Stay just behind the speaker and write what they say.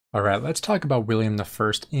All right, let's talk about William the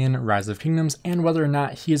First in Rise of Kingdoms and whether or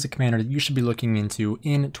not he is a commander that you should be looking into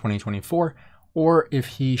in 2024, or if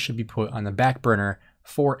he should be put on the back burner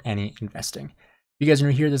for any investing. If you guys are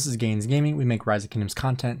new here, this is Gainz Gaming. We make Rise of Kingdoms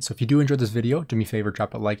content, so if you do enjoy this video, do me a favor,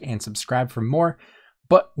 drop a like and subscribe for more.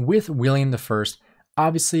 But with William the First,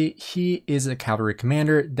 obviously he is a cavalry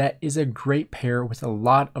commander that is a great pair with a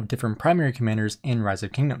lot of different primary commanders in Rise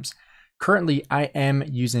of Kingdoms. Currently, I am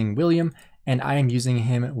using William, and I am using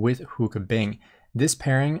him with Hookah Bing. This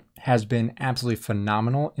pairing has been absolutely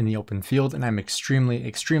phenomenal in the open field, and I'm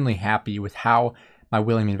extremely happy with how my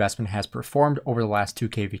William investment has performed over the last 2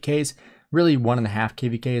 KVKs. Really 1.5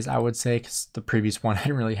 KVKs, I would say, because the previous one I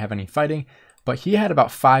didn't really have any fighting. But he had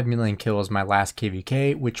about 5 million kills my last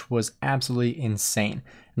KVK, which was absolutely insane.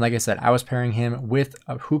 And like I said, I was pairing him with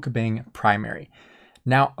a Hookah Bing primary.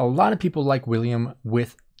 Now, a lot of people like William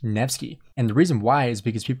with Nevsky, and the reason why is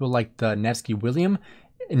because people like the Nevsky William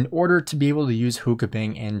in order to be able to use Hookah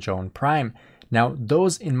Bing and Joan Prime. Now,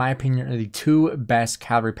 those, in my opinion, are the 2 best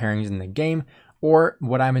cavalry pairings in the game, or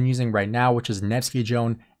what I'm using right now, which is Nevsky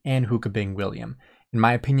Joan and Hookah Bing William. In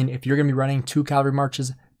my opinion, if you're going to be running 2 cavalry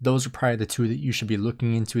marches, those are probably the 2 that you should be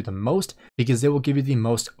looking into the most, because they will give you the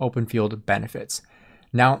most open field benefits.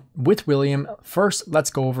 Now, with William, first let's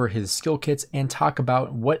go over his skill kits and talk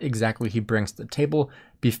about what exactly he brings to the table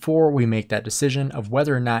before we make that decision of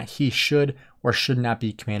whether or not he should or should not be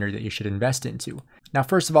a commander that you should invest into. Now,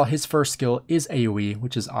 first of all, his first skill is AoE,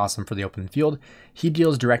 which is awesome for the open field. He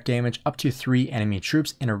deals direct damage up to 3 enemy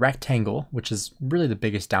troops in a rectangle, which is really the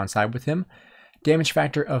biggest downside with him. Damage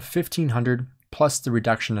factor of 1500 plus the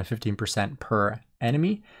reduction of 15% per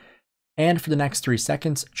enemy. And for the next 3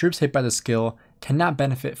 seconds, troops hit by the skill cannot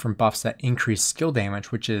benefit from buffs that increase skill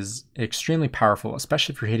damage, which is extremely powerful,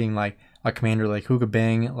 especially if you're hitting like a commander like Hookah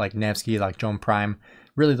Bing, like Nevsky, like Joan Prime.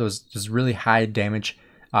 Really, those just really high damage,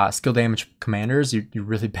 skill damage commanders, you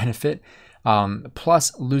really benefit.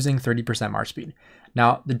 Plus losing 30% march speed.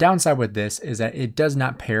 Now, the downside with this is that it does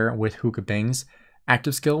not pair with Hookah Bing's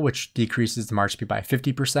active skill, which decreases the march speed by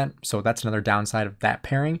 50%. So that's another downside of that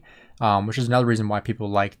pairing, which is another reason why people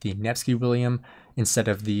like the Nevsky William instead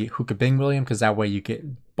of the Hookah Bing William, because that way you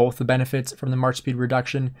get both the benefits from the march speed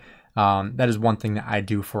reduction. That is one thing that I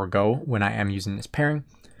do forego when I am using this pairing.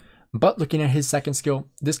 But looking at his second skill,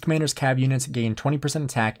 this commander's cav units gain 20%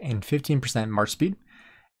 attack and 15% march speed.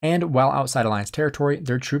 And while outside Alliance territory,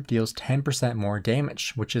 their troop deals 10% more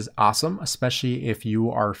damage, which is awesome, especially if you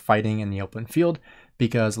are fighting in the open field,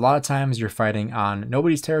 because a lot of times you're fighting on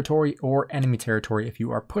nobody's territory or enemy territory if you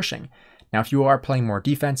are pushing. Now, if you are playing more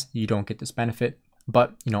defense, you don't get this benefit,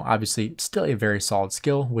 but obviously still a very solid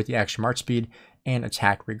skill with the extra march speed and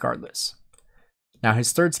attack regardless. Now,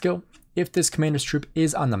 his third skill, if this commander's troop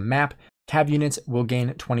is on the map, cav units will gain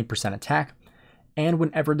 20% attack. And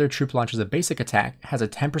whenever their troop launches a basic attack, has a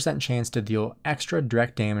 10% chance to deal extra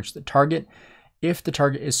direct damage to the target. If the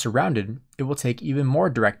target is surrounded, it will take even more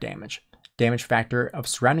direct damage. Damage factor of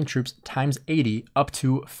surrounding troops times 80 up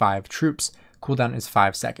to 5 troops. Cooldown is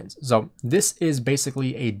 5 seconds. So this is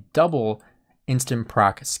basically a double instant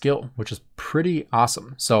proc skill, which is pretty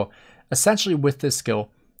awesome. So essentially with this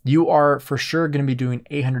skill, you are for sure going to be doing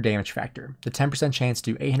 800 damage factor. The 10% chance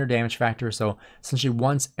to do 800 damage factor, so essentially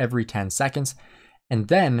once every 10 seconds. And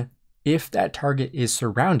then if that target is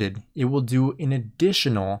surrounded, it will do an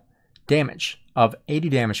additional damage of 80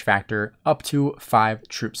 damage factor up to 5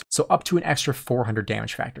 troops. So up to an extra 400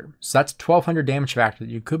 damage factor. So that's 1200 damage factor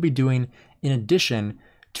that you could be doing in addition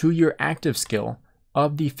to your active skill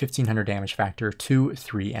of the 1500 damage factor to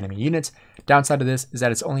 3 enemy units. Downside of this is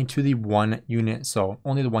that it's only to the 1 unit, so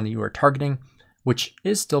only the one that you are targeting, which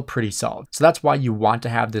is still pretty solid. So that's why you want to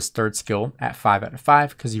have this third skill at 5 out of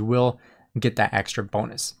 5, because you will get that extra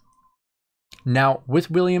bonus. Now, with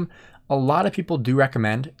William, a lot of people do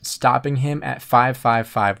recommend stopping him at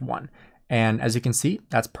 5551. And as you can see,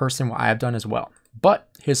 that's personally what I have done as well. But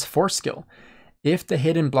his fourth skill, if the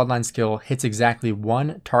hidden bloodline skill hits exactly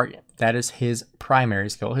 1 target, that is his primary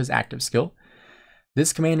skill, his active skill,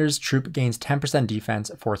 this commander's troop gains 10% defense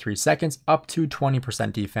for 3 seconds, up to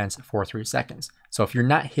 20% defense for 3 seconds. So if you're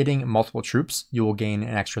not hitting multiple troops, you will gain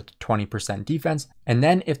an extra 20% defense. And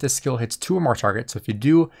then if the skill hits 2 or more targets, so if you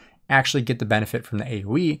do actually get the benefit from the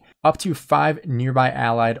AoE, up to 5 nearby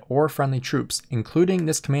allied or friendly troops, including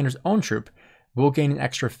this commander's own troop, will gain an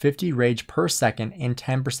extra 50 rage per second and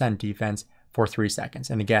 10% defense for 3 seconds.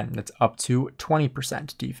 And again, that's up to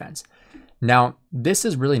 20% defense. Now, this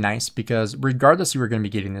is really nice because regardless, you are going to be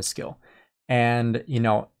getting this skill. And,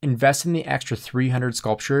 invest in the extra 300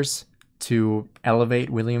 sculptures to elevate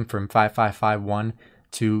William from 5551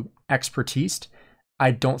 to expertise. I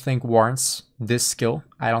don't think warrants this skill.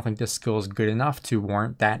 I don't think this skill is good enough to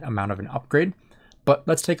warrant that amount of an upgrade. But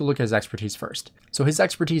let's take a look at his expertise first. So his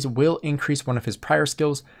expertise will increase one of his prior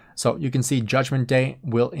skills. So you can see Judgment Day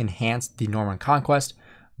will enhance the Norman Conquest,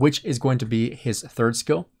 which is going to be his third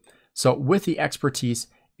skill. So with the expertise,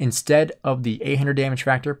 instead of the 800 damage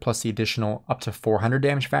factor plus the additional up to 400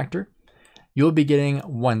 damage factor, you'll be getting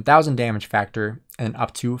 1000 damage factor and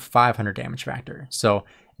up to 500 damage factor. So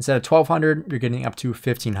instead of 1200, you're getting up to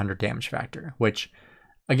 1500 damage factor, which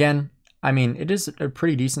again, I mean, it is a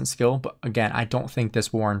pretty decent skill, but again, I don't think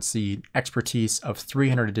this warrants the expertise of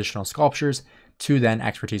 300 additional sculptures to then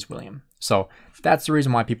expertise William. So that's the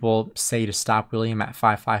reason why people say to stop William at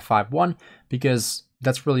 5551, because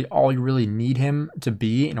that's really all you really need him to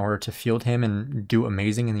be in order to field him and do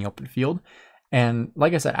amazing in the open field. And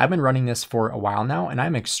like I said, I've been running this for a while now, and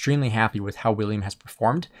I'm extremely happy with how William has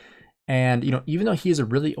performed. And, you know, even though he is a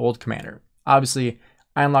really old commander, obviously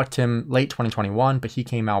I unlocked him late 2021, but he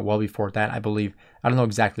came out well before that, I believe. I don't know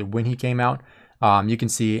exactly when he came out. You can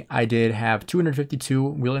see I did have 252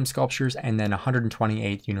 William sculptures and then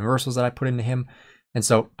 128 universals that I put into him. And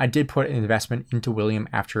so I did put an investment into William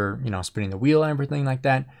after, you know, spinning the wheel and everything like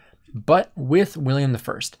that. But with William the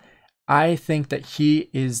First, I think that he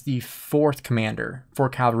is the fourth commander for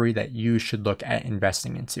cavalry that you should look at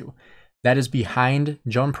investing into. That is behind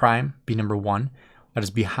Joan Prime, being number 1. That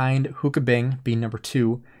is behind Hookah Bing, being number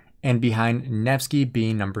 2. And behind Nevsky,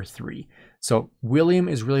 being number 3. So William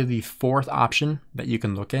is really the fourth option that you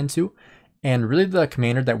can look into. And really the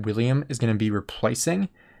commander that William is going to be replacing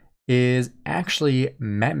is actually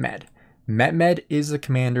Mehmed. Mehmed is the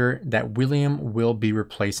commander that William will be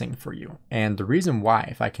replacing for you. And the reason why,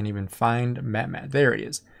 if I can even find Mehmed, there he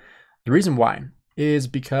is. The reason why is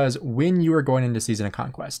because when you are going into Season of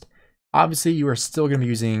Conquest, obviously you are still going to be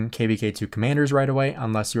using KVK2 commanders right away,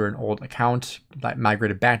 unless you're an old account that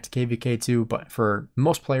migrated back to KVK2. But for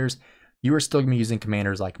most players, you are still going to be using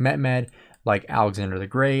commanders like Mehmed, like Alexander the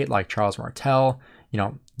Great, like Charles Martel. You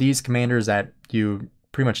know, these commanders that you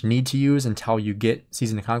pretty much need to use until you get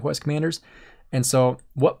Season of Conquest commanders. And so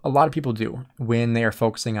what a lot of people do when they are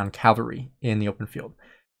focusing on cavalry in the open field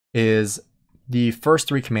is the first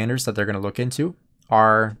 3 commanders that they're going to look into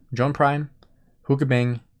are Joan Prime, Hookah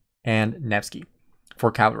Bing, and Nevsky,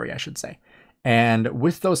 for cavalry, I should say. And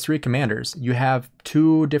with those 3 commanders, you have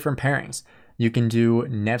 2 different pairings. You can do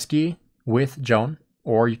Nevsky with Joan,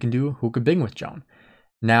 or you can do Hookah Bing with Joan.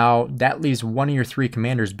 Now, that leaves one of your 3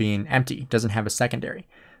 commanders being empty, doesn't have a secondary.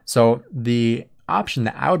 So the option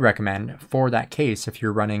that I would recommend for that case, if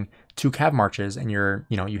you're running 2 cav marches and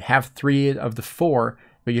you have 3 of the 4,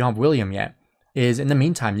 but you don't have William yet, is in the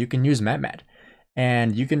meantime, you can use Mehmed.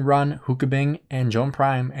 And you can run Hookah Bing and Joan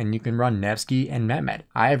Prime, and you can run Nevsky and Mehmed.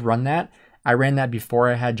 I have run that. I ran that before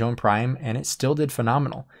I had Joan Prime, and it still did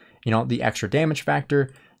phenomenal. You know, the extra damage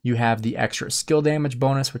factor, you have the extra skill damage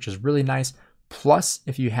bonus, which is really nice. Plus,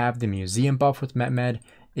 if you have the museum buff with Mehmed,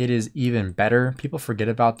 it is even better. People forget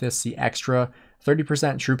about this. The extra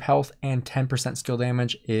 30% troop health and 10% skill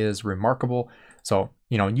damage is remarkable. So,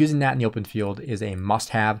 you know, using that in the open field is a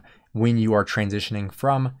must-have when you are transitioning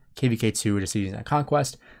from KVK2 to Season of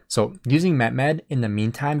Conquest. So using Mehmed in the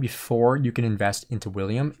meantime before you can invest into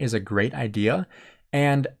William is a great idea.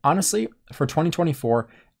 And honestly, for 2024,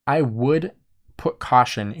 I would put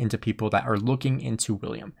caution into people that are looking into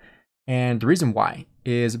William. And the reason why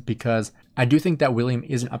is because I do think that William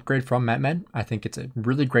is an upgrade from Mehmed. I think it's a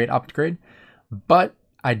really great upgrade, but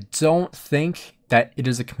I don't think that it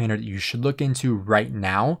is a commander that you should look into right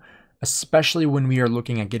now, especially when we are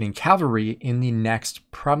looking at getting cavalry in the next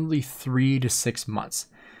probably 3 to 6 months.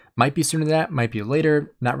 Might be sooner than that, might be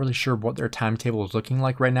later. Not really sure what their timetable is looking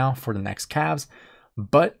like right now for the next calves,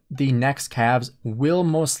 but the next calves will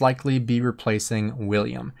most likely be replacing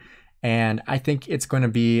William. And I think it's going to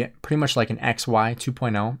be pretty much like an XY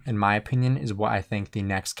 2.0, in my opinion, is what I think the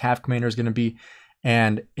next cav commander is going to be.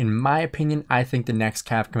 And in my opinion, I think the next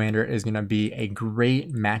cav commander is going to be a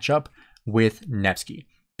great matchup with Nevsky,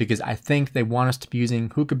 because I think they want us to be using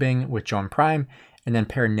Hookah Bing with Joan Prime and then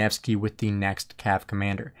pair Nevsky with the next cav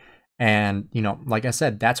commander. And, you know, like I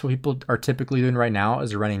said, that's what people are typically doing right now,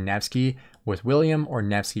 is running Nevsky with William or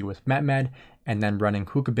Nevsky with Mehmed, and then running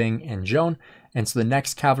Hookah Bing and Joan. And so the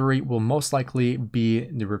next cavalry will most likely be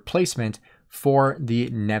the replacement for the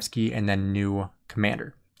Nevsky and then new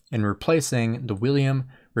commander, and replacing the William,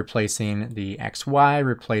 replacing the XY,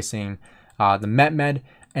 replacing the Mehmed.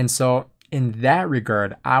 And so in that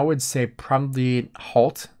regard, I would say probably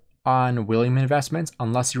halt on William investments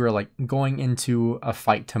unless you are like going into a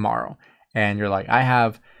fight tomorrow and you're like, I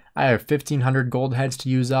have I have 1,500 gold heads to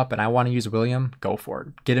use up and I want to use William, go for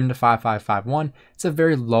it. Get him to 5551. It's a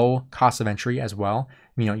very low cost of entry as well.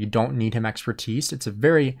 You know, you don't need him expertise. It's a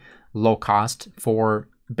very low cost for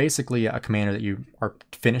basically a commander that you are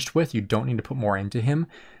finished with. You don't need to put more into him.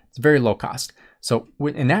 It's very low cost. So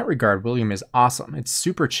in that regard, William is awesome. It's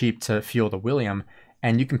super cheap to field a William,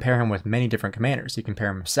 and you can pair him with many different commanders. You can pair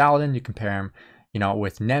him with Saladin, you can pair him, you know,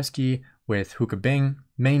 with Nevsky, with Hookah Bing,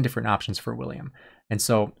 many different options for William. And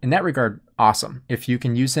so in that regard, awesome. If you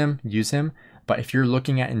can use him, use him. But if you're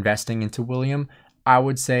looking at investing into William, I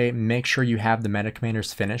would say make sure you have the meta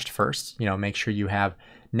commanders finished first. You know, make sure you have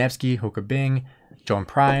Nevsky, Hookah Bing, Joan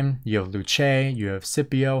Prime, you have Luce, you have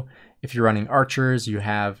Scipio. If you're running archers, you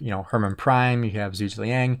have, you know, Herman Prime, you have Zhu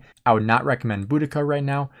Liang. I would not recommend Boudica right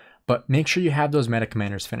now, but make sure you have those meta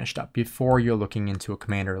commanders finished up before you're looking into a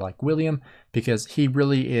commander like William, because he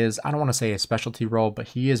really is, I don't want to say a specialty role, but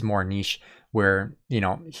he is more niche where, you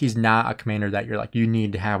know, he's not a commander that you're like, you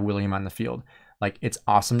need to have William on the field. Like, it's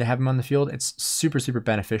awesome to have him on the field. It's super, super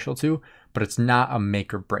beneficial too, but it's not a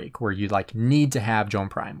make or break where you like need to have Joan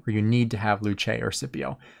Prime or you need to have Luce or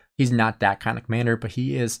Scipio. He's not that kind of commander, but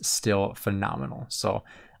he is still phenomenal. So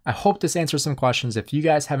I hope this answers some questions. If you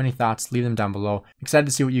guys have any thoughts, leave them down below. Excited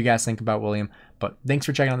to see what you guys think about William, but thanks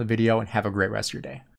for checking out the video and have a great rest of your day.